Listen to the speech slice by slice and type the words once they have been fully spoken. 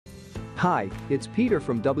Hi, it's Peter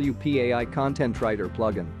from WPAI Content Writer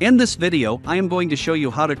plugin. In this video, I am going to show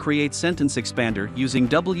you how to create sentence expander using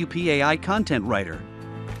WPAI Content Writer.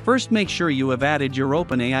 First, make sure you have added your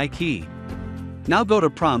OpenAI key. Now go to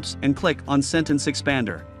Prompts and click on Sentence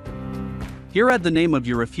Expander. Here add the name of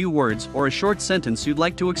a few words or a short sentence you'd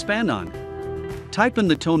like to expand on. Type in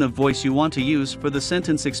the tone of voice you want to use for the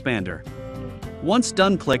sentence expander. Once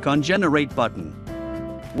done, click on Generate button.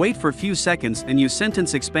 Wait for a few seconds and your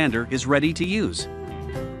sentence expander is ready to use.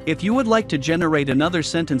 If you would like to generate another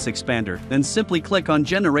sentence expander, then simply click on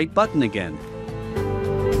Generate button again.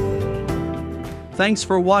 Thanks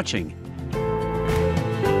for watching.